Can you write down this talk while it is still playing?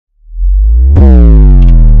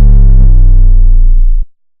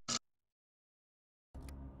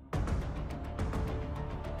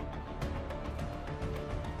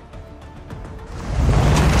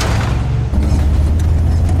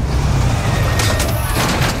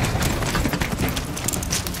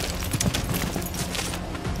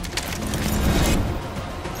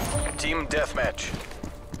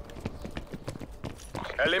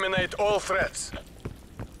Eliminate all threats.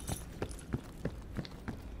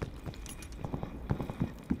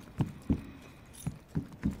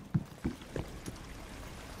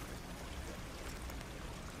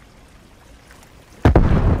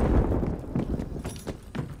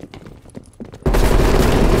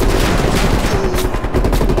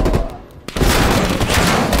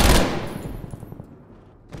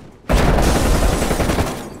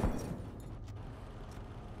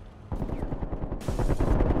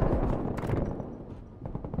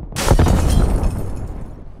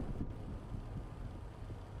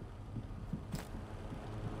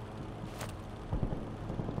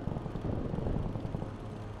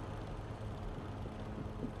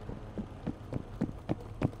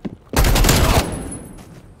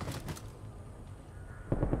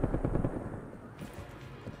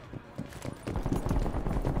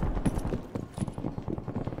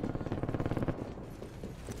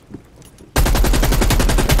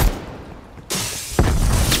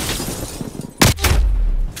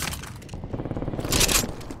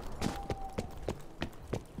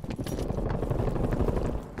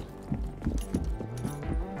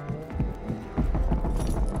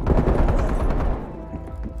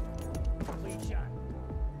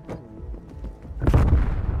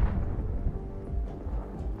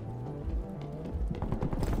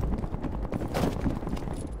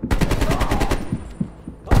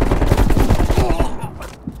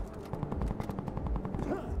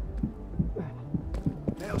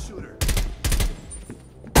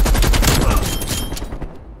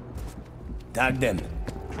 Tag them.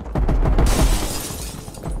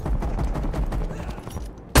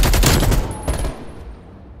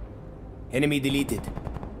 Enemy deleted.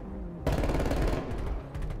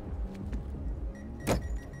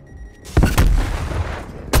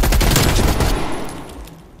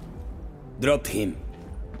 Dropped him.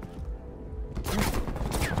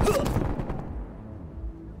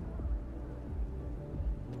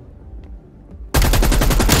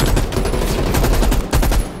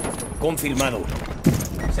 Confirmado.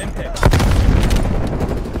 Semtex.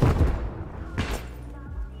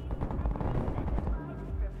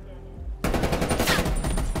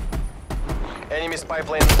 Enemy spy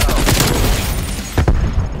plane down.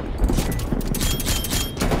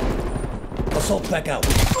 Assault back out.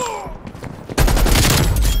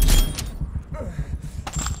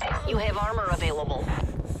 You have armor available.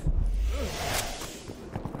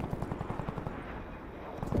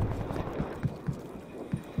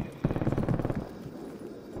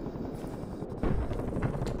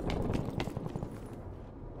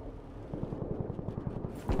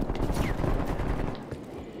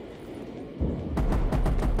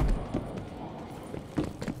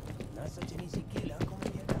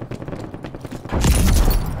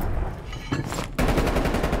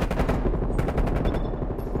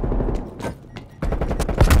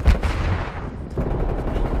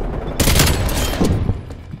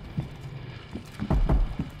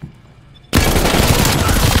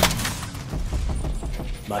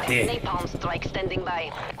 Napalm strike standing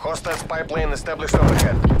by. Hostile spy plane established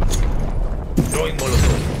overhead. Throwing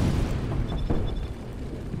Molotov.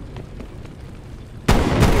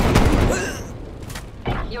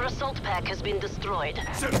 Your assault pack has been destroyed.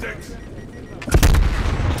 Semtex.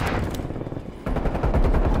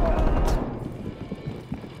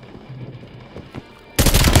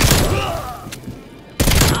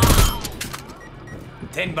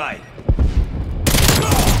 Stand by.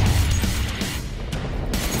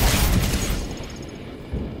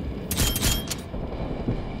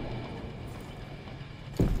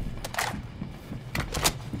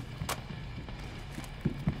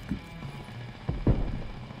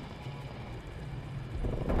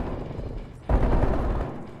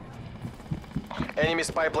 Enemy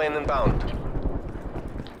spy plane inbound.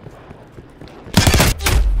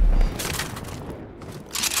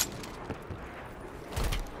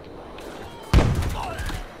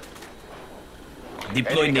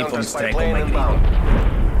 Deploy Enemy napalm counter spy strike on plane my grid. inbound.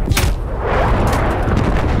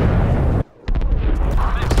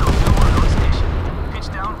 Brimstone, no work on station. Pitch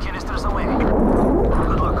down, canisters away.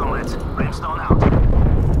 Good luck, comrades. Brimstone out.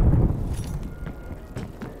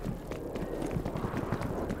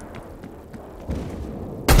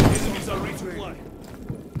 Enemies are resupplying.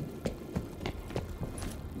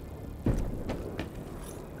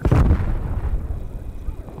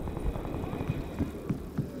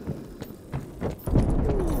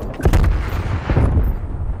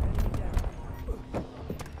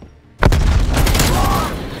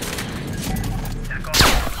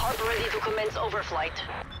 Hard ready to commence overflight.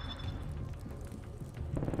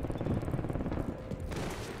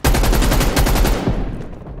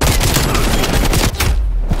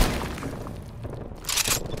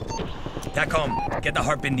 TACOM, get the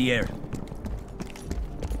harp in the air.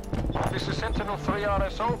 This is Sentinel-3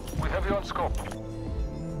 RSO. We have you on scope.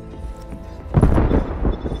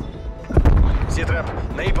 Z-Trap,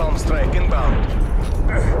 napalm strike inbound.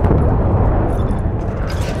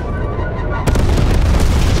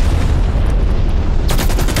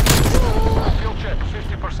 Fuel check,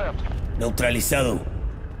 50%. Neutralizado.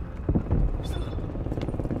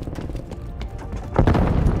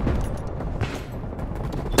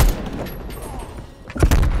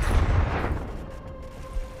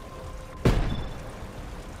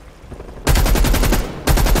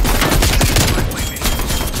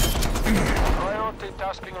 Priority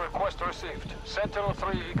tasking request received.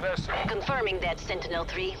 Sentinel-3 egressing. Confirming that,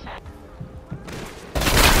 Sentinel-3.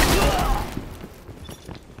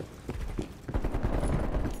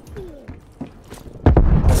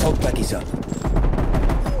 Assault pack is up.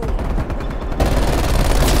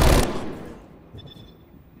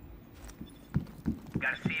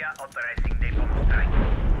 Garcia authorizing napalm strike.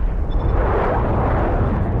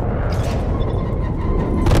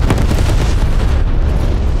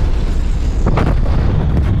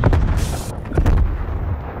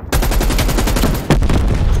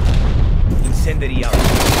 Incendiary out.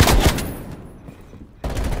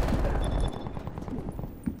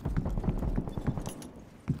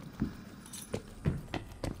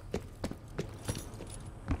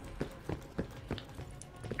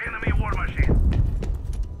 Enemy war machine.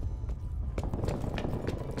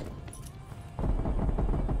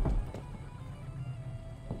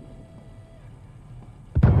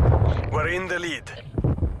 We're in the lead.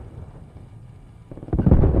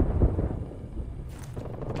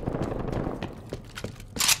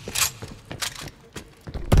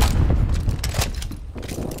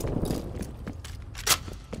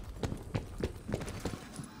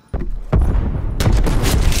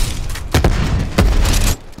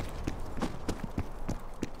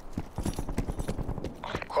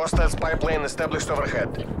 Hostile spy plane established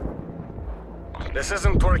overhead. This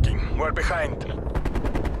isn't working. We're behind.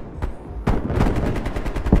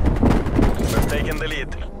 We're taking the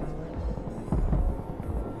lead.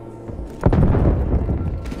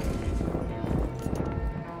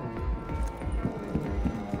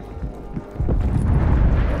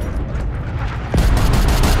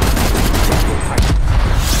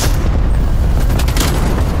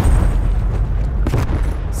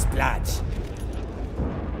 Splash.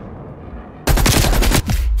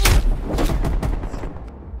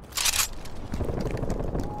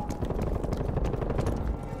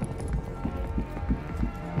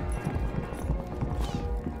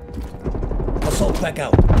 Assault pack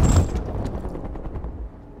out.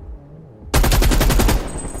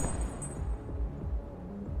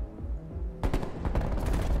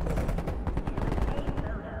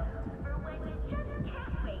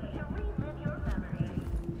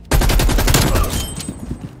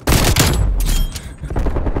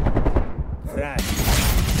 Frag.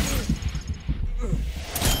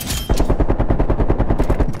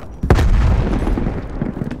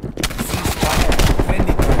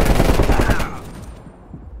 Friendly target.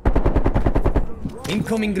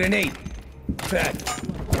 Incoming grenade. Frag.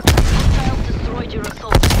 Hostiles destroyed your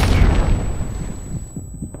assault pack.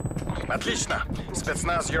 Отлично.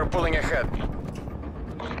 Спецназ, you're pulling ahead.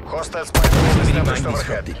 Hostile spy plane established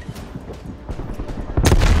overhead.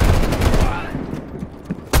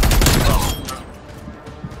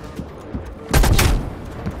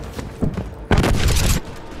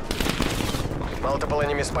 Multiple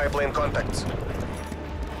enemy spy plane contacts.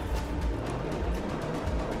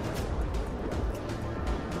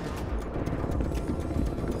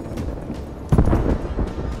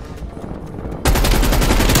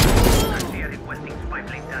 Garcia requesting spy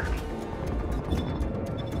plane tasking.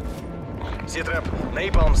 Z-Trap,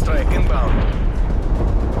 napalm strike inbound.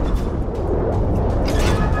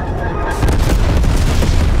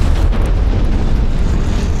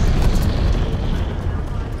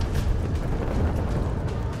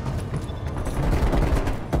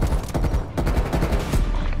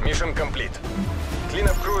 Mission complete. Clean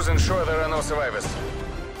up crews, ensure there are no survivors.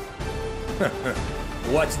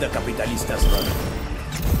 Watch the capitalistas run.